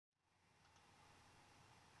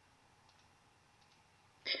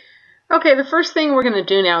Okay, the first thing we're going to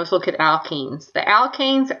do now is look at alkenes. The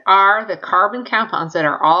alkanes are the carbon compounds that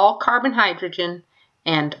are all carbon hydrogen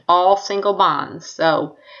and all single bonds.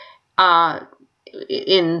 So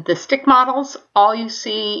in the stick models, all you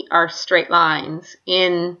see are straight lines.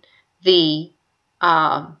 In the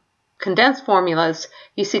condensed formulas,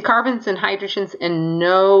 you see carbons and hydrogens and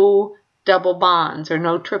no double bonds or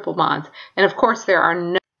no triple bonds. And of course, there are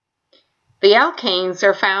no. The alkanes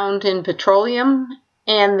are found in petroleum,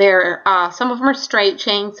 and they're some of them are straight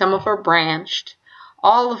chain, some of them are branched.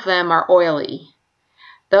 All of them are oily.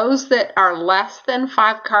 Those that are less than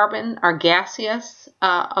 5 carbon are gaseous.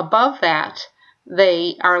 Above that,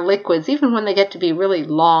 they are liquids, even when they get to be really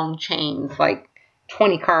long chains, like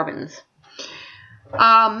 20 carbons.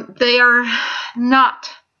 They are not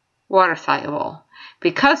water-soluble.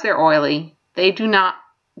 Because they're oily, they do not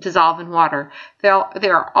dissolve in water. They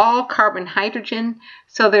are all carbon-hydrogen,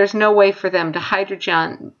 so there's no way for them to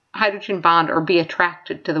hydrogen bond or be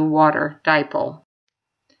attracted to the water dipole.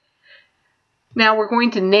 Now we're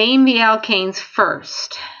going to name the alkanes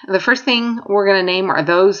first. The first thing we're going to name are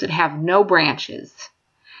those that have no branches.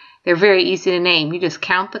 They're very easy to name. You just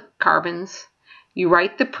count the carbons, you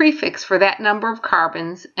write the prefix for that number of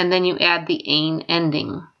carbons, and then you add the ane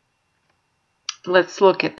ending. Let's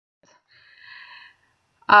look at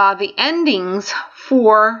the endings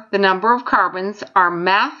for the number of carbons are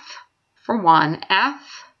meth for 1,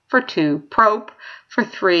 eth for 2, prop for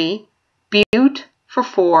 3, bute for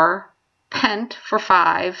 4, pent for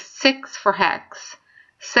 5, 6 for hex,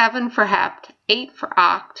 7 for hept, 8 for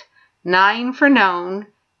oct, 9 for none,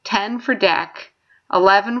 10 for dec,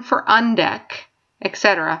 11 for undec,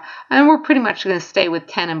 etc. And we're pretty much going to stay with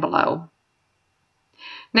 10 and below.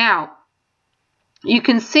 Now, you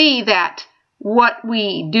can see that what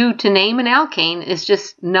we do to name an alkane is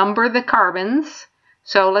just number the carbons.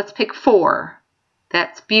 So let's pick 4.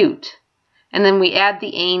 That's bute. And then we add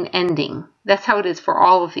the ane ending. That's how it is for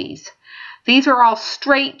all of these. These are all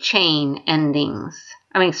straight chain endings.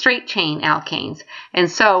 Straight chain alkanes.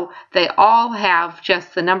 And so they all have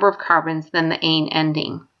just the number of carbons, then the ane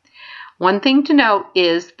ending. One thing to note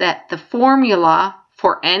is that the formula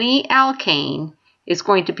for any alkane is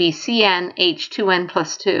going to be CnH2n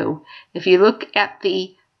plus 2. If you look at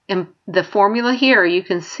the formula here, you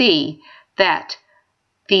can see that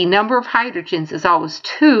the number of hydrogens is always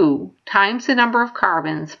 2 times the number of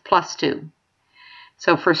carbons plus 2.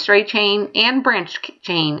 So for straight chain and branched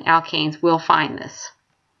chain alkanes, we'll find this.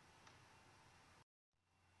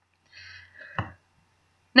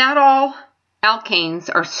 Not all alkanes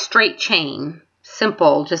are straight chain.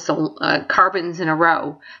 Simple, just carbons in a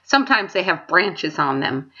row. Sometimes they have branches on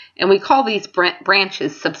them, and we call these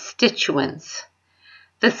branches substituents.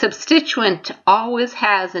 The substituent always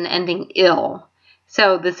has an ending -il,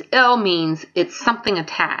 so this -il means it's something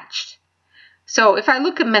attached. So if I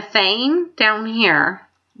look at methane down here,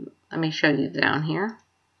 let me show you down here.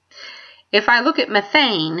 If I look at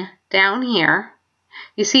methane down here,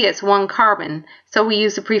 you see it's 1 carbon, so we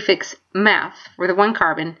use the prefix meth for the 1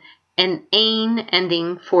 carbon, and ane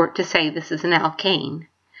ending to say this is an alkane.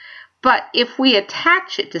 But if we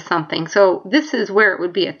attach it to something, so this is where it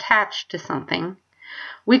would be attached to something,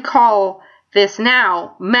 we call this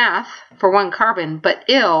now meth for 1 carbon, but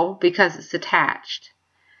 -il because it's attached.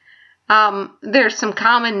 There's some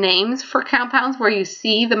common names for compounds where you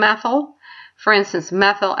see the methyl. For instance,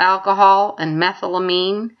 methyl alcohol and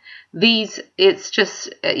methylamine. These, it's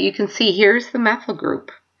just, you can see here's the methyl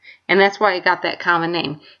group. And that's why it got that common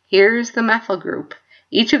name. Here's the methyl group.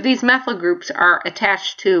 Each of these methyl groups are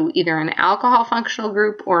attached to either an alcohol functional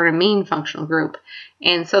group or an amine functional group.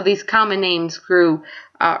 And so these common names grew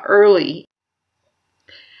early.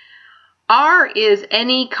 R is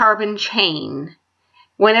any carbon chain.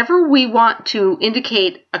 Whenever we want to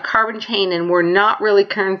indicate a carbon chain and we're not really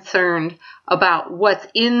concerned about what's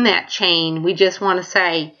in that chain, we just want to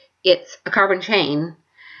say it's a carbon chain,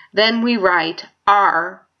 then we write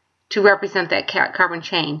R to represent that carbon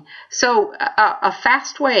chain. So a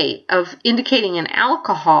fast way of indicating an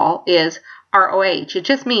alcohol is ROH. It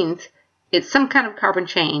just means it's some kind of carbon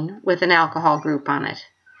chain with an alcohol group on it.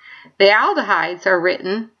 The aldehydes are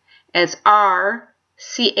written as RCHO,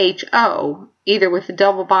 either with a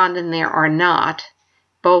double bond in there or not.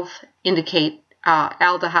 Both indicate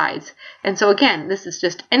aldehydes. And so again, this is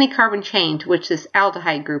just any carbon chain to which this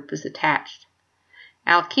aldehyde group is attached.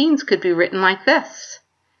 Alkenes could be written like this.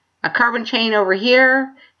 A carbon chain over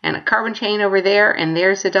here and a carbon chain over there, and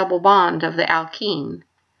there's a double bond of the alkene.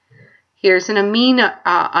 Here's an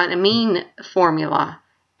amine formula.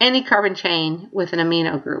 Any carbon chain with an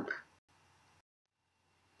amino group.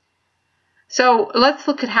 So let's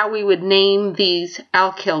look at how we would name these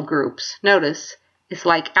alkyl groups. Notice it's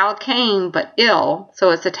like alkane but ill, so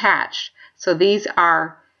it's attached. So these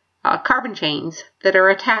are carbon chains that are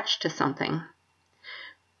attached to something.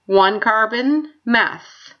 1 carbon,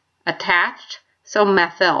 meth, attached, so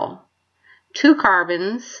methyl. 2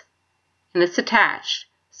 carbons, and it's attached,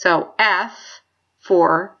 so F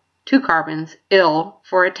for 2 carbons, ill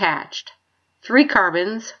for attached. 3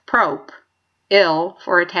 carbons, prop, ill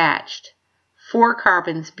for attached. 4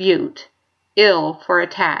 carbons, bute, ill for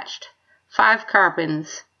attached. 5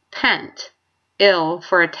 carbons, pent, ill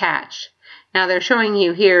for attached. Now they're showing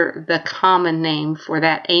you here the common name for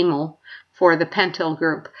that amyl for the pentyl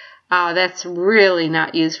group. That's really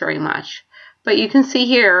not used very much. But you can see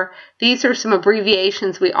here, these are some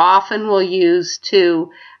abbreviations we often will use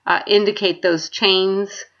to indicate those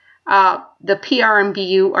chains. The PR and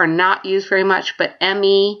BU are not used very much, but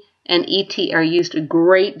ME and ET are used a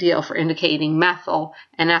great deal for indicating methyl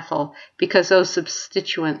and ethyl because those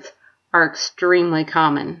substituents are extremely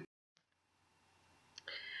common.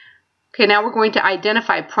 Okay, now we're going to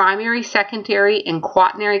identify primary, secondary, and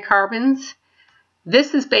quaternary carbons.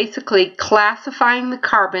 This is basically classifying the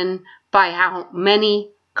carbon by how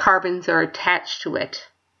many carbons are attached to it.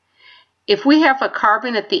 If we have a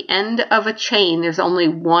carbon at the end of a chain, there's only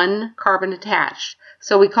 1 carbon attached,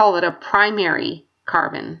 so we call it a primary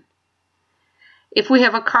carbon. If we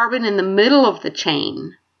have a carbon in the middle of the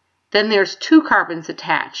chain, then there's 2 carbons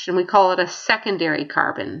attached, and we call it a secondary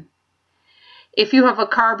carbon. If you have a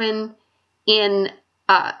carbon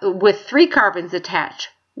with 3 carbons attached,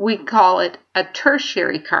 we call it a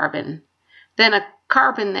tertiary carbon. Then a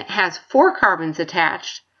carbon that has 4 carbons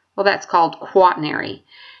attached, well, that's called quaternary.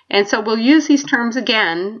 And so we'll use these terms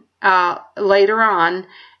again later on.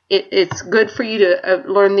 It's good for you to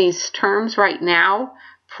learn these terms right now.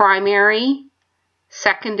 Primary,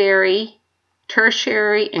 secondary,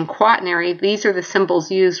 tertiary, and quaternary. These are the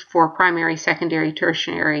symbols used for primary, secondary,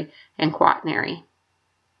 tertiary, and quaternary.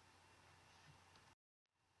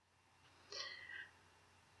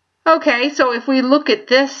 Okay, so if we look at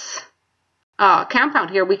this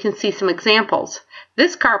compound here, we can see some examples.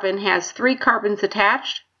 This carbon has 3 carbons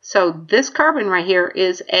attached, so this carbon right here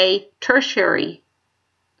is a tertiary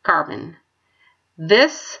carbon.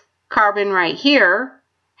 This carbon right here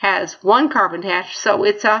has 1 carbon attached, so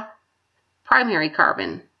it's a primary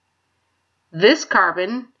carbon. This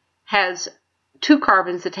carbon has 2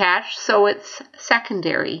 carbons attached, so it's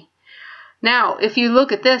secondary. Now, if you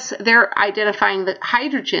look at this, they're identifying the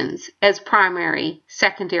hydrogens as primary,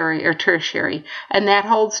 secondary, or tertiary, and that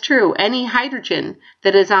holds true. Any hydrogen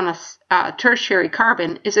that is on a tertiary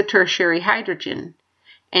carbon is a tertiary hydrogen.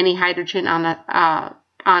 Any hydrogen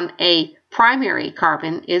on a primary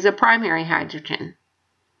carbon is a primary hydrogen.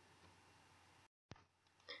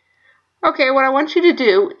 Okay, what I want you to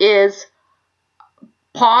do is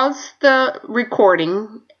pause the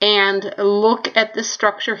recording and look at the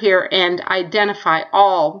structure here and identify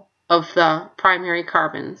all of the primary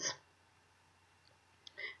carbons.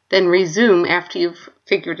 Then resume after you've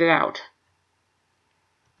figured it out.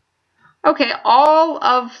 Okay, all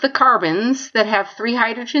of the carbons that have 3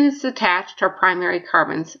 hydrogens attached are primary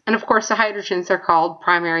carbons. And of course the hydrogens are called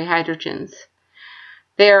primary hydrogens.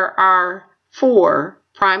 There are 4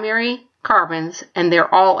 primary carbons and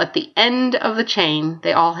they're all at the end of the chain.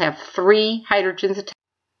 They all have 3 hydrogens attached.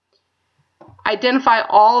 Identify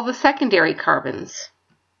all the secondary carbons.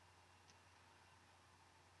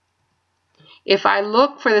 If I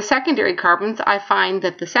look for the secondary carbons, I find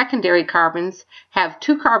that the secondary carbons have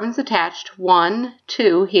 2 carbons attached, 1,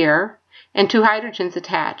 2 here, and 2 hydrogens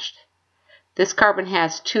attached. This carbon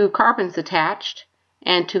has 2 carbons attached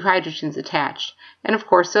and 2 hydrogens attached. And of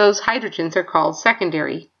course, those hydrogens are called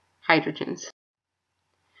secondary hydrogens.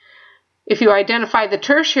 If you identify the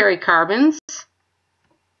tertiary carbons,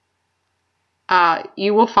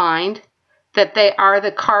 you will find that they are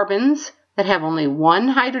the carbons that have only 1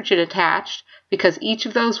 hydrogen attached, because each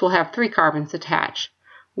of those will have 3 carbons attached.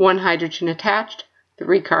 1 hydrogen attached,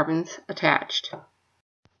 3 carbons attached.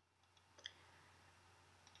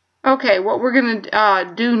 Okay, what we're going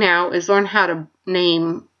to do now is learn how to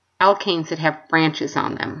name alkanes that have branches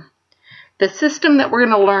on them. The system that we're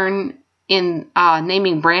going to learn in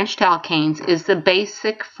naming branched alkanes is the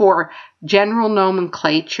basic for general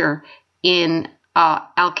nomenclature in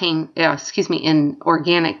in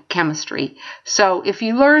organic chemistry. So if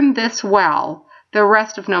you learn this well, the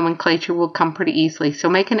rest of nomenclature will come pretty easily. So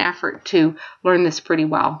make an effort to learn this pretty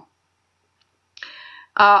well.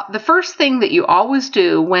 The first thing that you always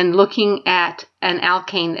do when looking at an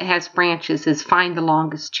alkane that has branches is find the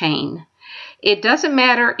longest chain. It doesn't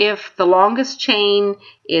matter if the longest chain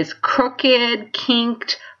is crooked,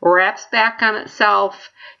 kinked, wraps back on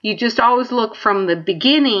itself. You just always look from the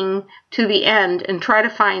beginning to the end and try to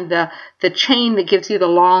find the chain that gives you the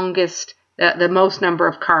longest, the most number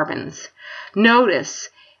of carbons. Notice,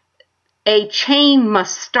 a chain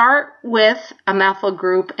must start with a methyl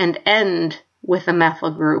group and end with a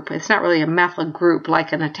methyl group. It's not really a methyl group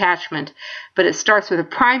like an attachment, but it starts with a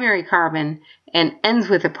primary carbon and ends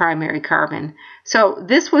with a primary carbon. So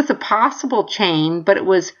this was a possible chain, but it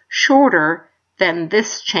was shorter than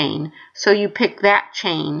this chain. So you pick that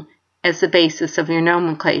chain as the basis of your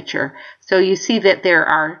nomenclature. So you see that there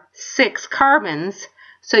are 6 carbons,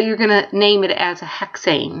 so you're going to name it as a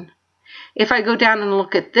hexane. If I go down and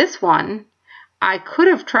look at this one, I could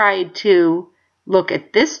have tried to look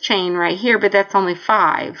at this chain right here, but that's only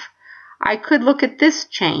 5. I could look at this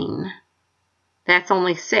chain. That's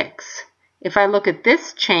only 6. If I look at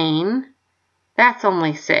this chain, that's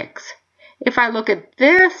only 6. If I look at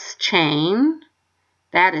this chain,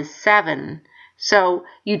 that is 7. So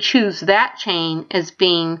you choose that chain as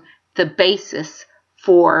being the basis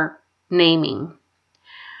for naming.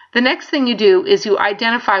 The next thing you do is you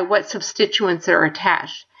identify what substituents are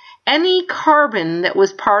attached. Any carbon that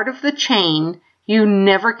was part of the chain, you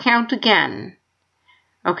never count again.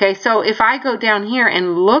 Okay, so if I go down here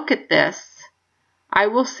and look at this, I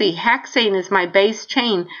will see hexane is my base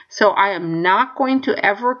chain, so I am not going to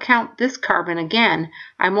ever count this carbon again.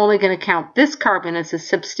 I'm only going to count this carbon as a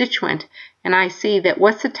substituent, and I see that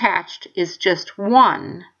what's attached is just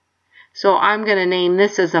 1. So I'm going to name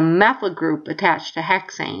this as a methyl group attached to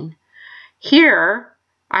hexane. Here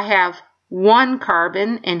I have 1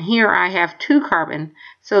 carbon, and here I have 2 carbon.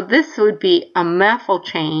 So this would be a methyl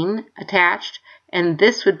chain attached, and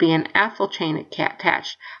this would be an ethyl chain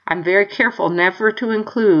attached. I'm very careful never to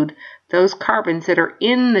include those carbons that are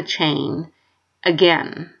in the chain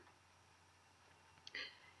again.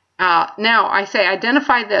 Now I say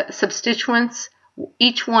identify the substituents.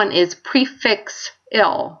 Each one is prefix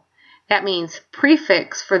 -il. That means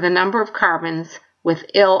prefix for the number of carbons with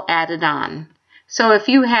 -il added on. So if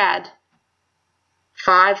you had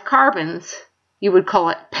 5 carbons, you would call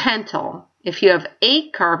it pentyl. If you have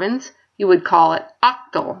 8 carbons, you would call it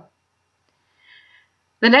octyl.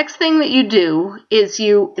 The next thing that you do is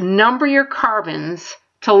you number your carbons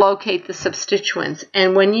to locate the substituents.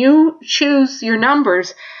 And when you choose your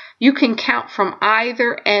numbers, you can count from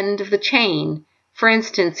either end of the chain. For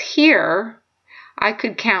instance, here, I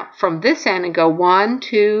could count from this end and go 1,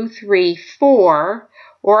 2, 3, 4,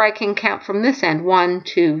 or I can count from this end 1,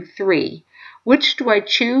 2, 3. Which do I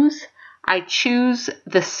choose? I choose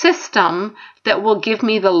the system that will give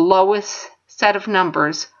me the lowest set of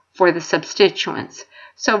numbers for the substituents.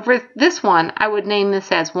 So for this one, I would name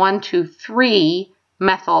this as 1, 2, 3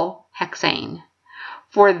 methyl hexane.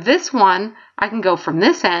 For this one, I can go from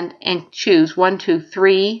this end and choose 1, 2,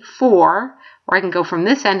 3, 4, or I can go from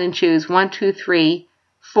this end and choose 1, 2, 3,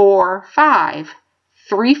 4, 5.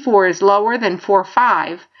 3, 4 is lower than 4,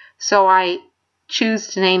 5, so I choose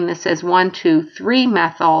to name this as 1, 2, 3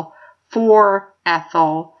 methyl 4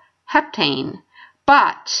 ethyl heptane.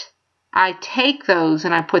 But I take those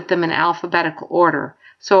and I put them in alphabetical order.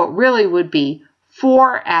 So it really would be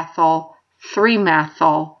 4 ethyl 3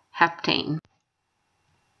 methyl heptane.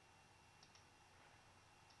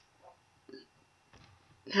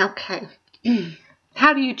 Okay.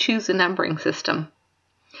 How do you choose a numbering system?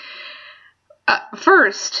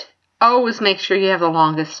 First, always make sure you have the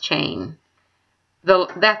longest chain.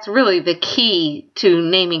 That's really the key to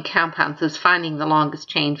naming compounds, is finding the longest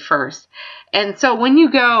chain first. And so when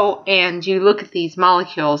you go and you look at these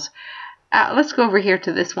molecules, let's go over here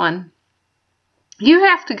to this one. You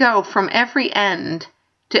have to go from every end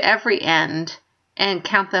to every end and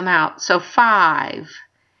count them out. So 5,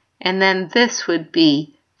 and then this would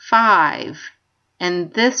be 5,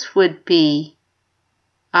 and this would be,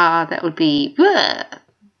 that would be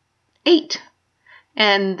 8,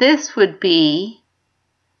 and this would be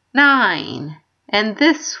 9, and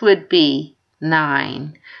this would be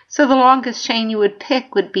 9. So the longest chain you would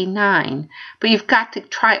pick would be 9, but you've got to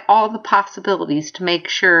try all the possibilities to make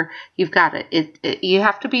sure you've got it. You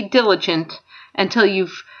have to be diligent until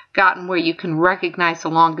you've gotten where you can recognize the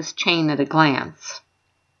longest chain at a glance.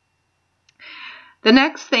 The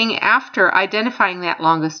next thing after identifying that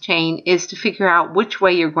longest chain is to figure out which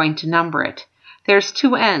way you're going to number it. There's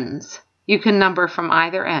 2 ends. You can number from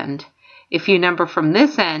either end. If you number from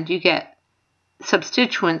this end, you get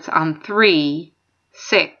substituents on 3,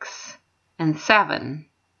 6, and 7.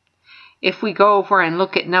 If we go over and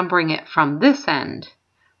look at numbering it from this end,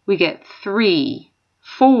 we get 3,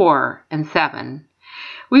 4, and 7.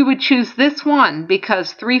 We would choose this one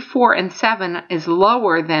because 3, 4, and 7 is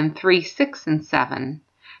lower than 3, 6, and 7.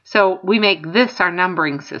 So we make this our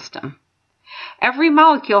numbering system. Every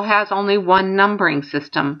molecule has only one numbering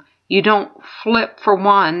system. You don't flip from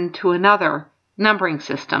one to another numbering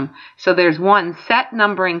system. So there's one set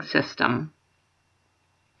numbering system.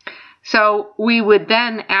 So we would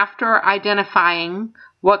then, after identifying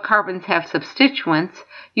what carbons have substituents,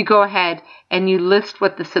 you go ahead and you list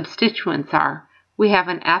what the substituents are. We have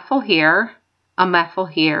an ethyl here, a methyl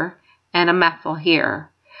here, and a methyl here.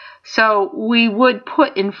 So we would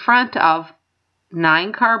put in front of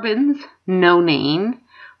 9 carbons, nonane,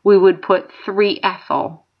 we would put 3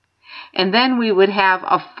 ethyl. And then we would have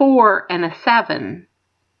a 4 and a 7.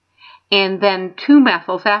 And then 2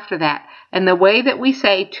 methyls after that. And the way that we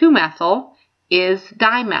say 2-methyl is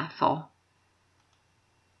dimethyl.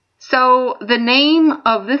 So the name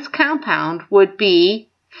of this compound would be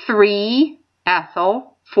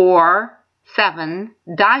 3-ethyl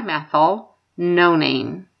 4,7-dimethyl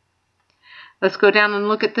nonane. Let's go down and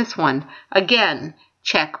look at this one. Again,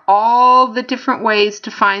 check all the different ways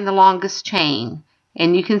to find the longest chain.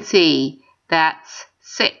 And you can see that's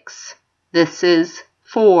 6. This is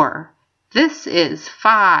 4. This is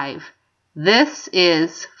 5. This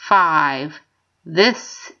is 5.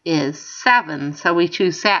 This is 7. So we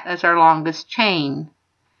choose that as our longest chain.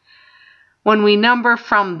 When we number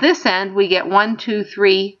from this end, we get 1, 2,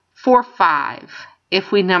 3, 4, 5.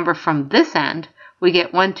 If we number from this end, we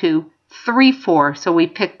get 1, 2, 3, 4. So we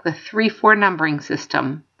pick the 3, 4 numbering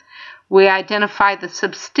system. We identify the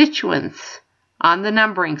substituents on the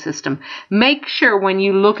numbering system. Make sure when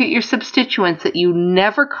you look at your substituents that you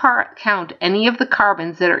never count any of the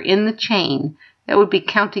carbons that are in the chain. That would be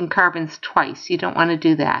counting carbons twice. You don't want to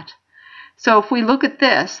do that. So if we look at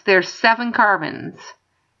this, there's 7 carbons.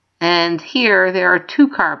 And here there are 2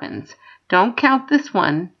 carbons. Don't count this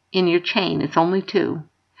one in your chain. It's only 2.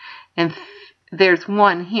 And there's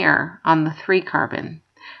 1 here on the 3 carbon.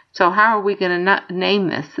 So how are we going to name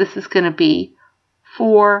this? This is going to be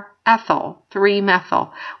 4-ethyl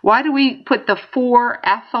 3-methyl. Why do we put the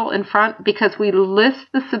 4-ethyl in front? Because we list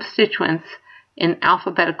the substituents in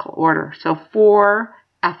alphabetical order. So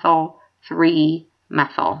 4-ethyl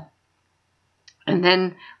 3-methyl. And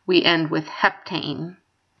then we end with heptane.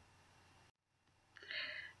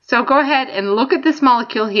 So go ahead and look at this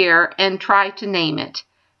molecule here and try to name it.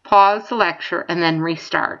 Pause the lecture and then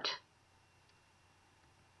restart.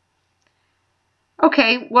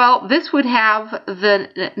 Okay, well, this would have the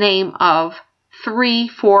name of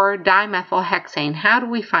 3,4-dimethylhexane. How do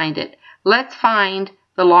we find it? Let's find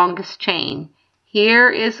the longest chain. Here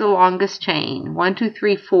is the longest chain. 1, 2,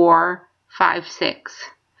 3, 4, 5, 6.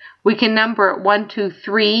 We can number it 1, 2,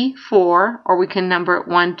 3, 4, or we can number it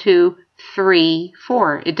 1, 2, 3,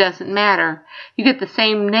 4. It doesn't matter. You get the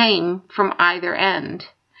same name from either end.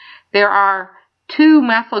 There are 2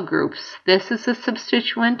 methyl groups. This is a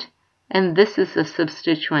substituent and this is a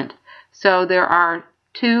substituent. So there are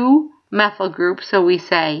 2 methyl groups, so we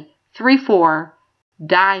say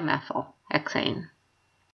 3,4-dimethylhexane.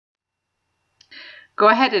 Go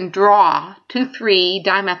ahead and draw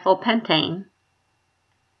 2,3-dimethylpentane.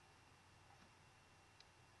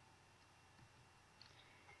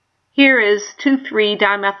 Here is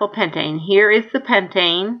 2,3-dimethylpentane. Here is the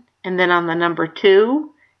pentane, and then on the number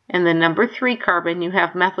 2 and the number 3 carbon you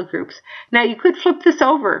have methyl groups. Now you could flip this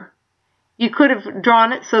over. You could have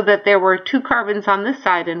drawn it so that there were 2 carbons on this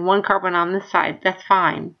side and 1 carbon on this side. That's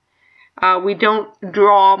fine. We don't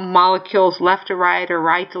draw molecules left to right or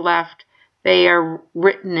right to left. They are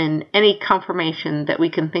written in any conformation that we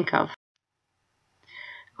can think of.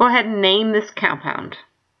 Go ahead and name this compound.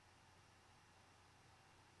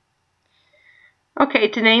 Okay,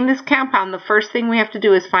 to name this compound, the first thing we have to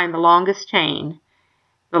do is find the longest chain.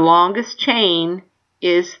 The longest chain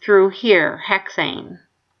is through here, hexane.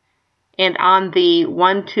 And on the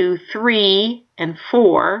 1, 2, 3, and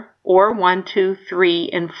 4, or 1, 2, 3,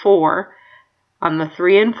 and 4, on the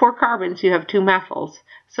 3 and 4 carbons, you have 2 methyls.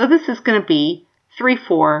 So this is going to be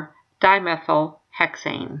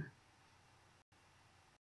 3,4-dimethylhexane.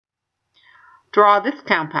 Draw this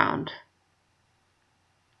compound.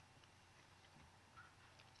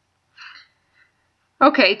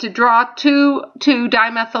 Okay, to draw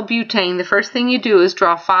 2,2-dimethylbutane, the first thing you do is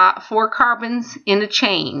draw 4 carbons in a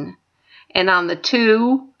chain. And on the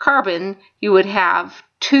 2 carbon, you would have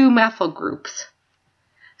 2 methyl groups.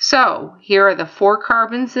 So here are the 4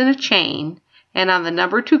 carbons in a chain. And on the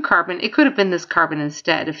number 2 carbon, it could have been this carbon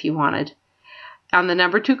instead if you wanted. On the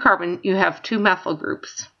number 2 carbon, you have 2 methyl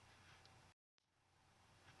groups.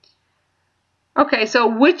 Okay, so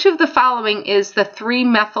which of the following is the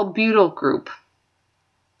 3-methylbutyl group?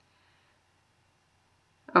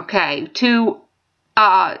 Okay, to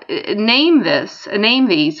name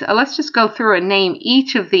these, let's just go through and name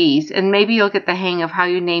each of these, and maybe you'll get the hang of how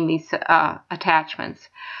you name these attachments.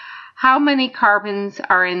 How many carbons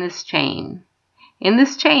are in this chain? In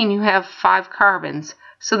this chain you have 5 carbons,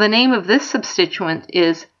 so the name of this substituent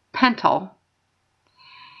is pentyl.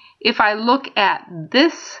 If I look at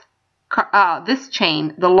this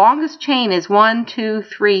chain, the longest chain is 1, 2,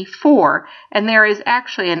 3, 4, and there is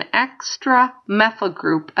actually an extra methyl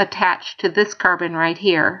group attached to this carbon right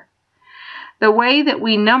here. The way that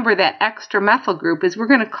we number that extra methyl group is we're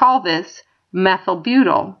going to call this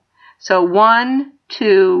methyl-butyl. So 1,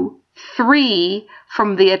 2, 3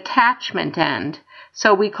 from the attachment end.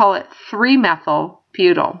 So we call it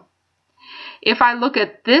 3-methyl-butyl. If I look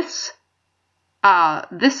at this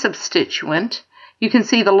substituent, you can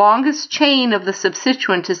see the longest chain of the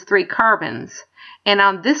substituent is 3 carbons. And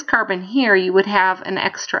on this carbon here, you would have an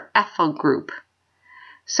extra ethyl group.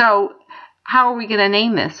 So how are we going to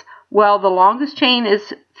name this? Well, the longest chain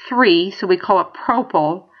is 3, so we call it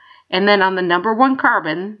propyl. And then on the number 1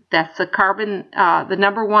 carbon, that's the carbon, the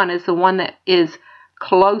number 1 is the one that is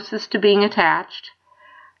closest to being attached.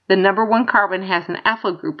 The number 1 carbon has an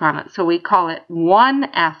ethyl group on it, so we call it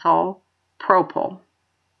 1-ethyl-propyl.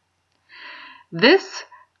 This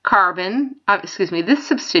this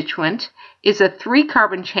substituent is a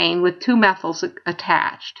 3-carbon chain with 2 methyls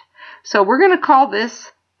attached. So we're going to call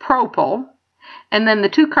this propyl, and then the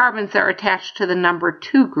 2 carbons are attached to the number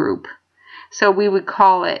 2 group. So we would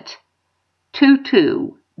call it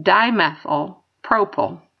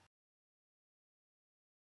 2,2-dimethyl-propyl.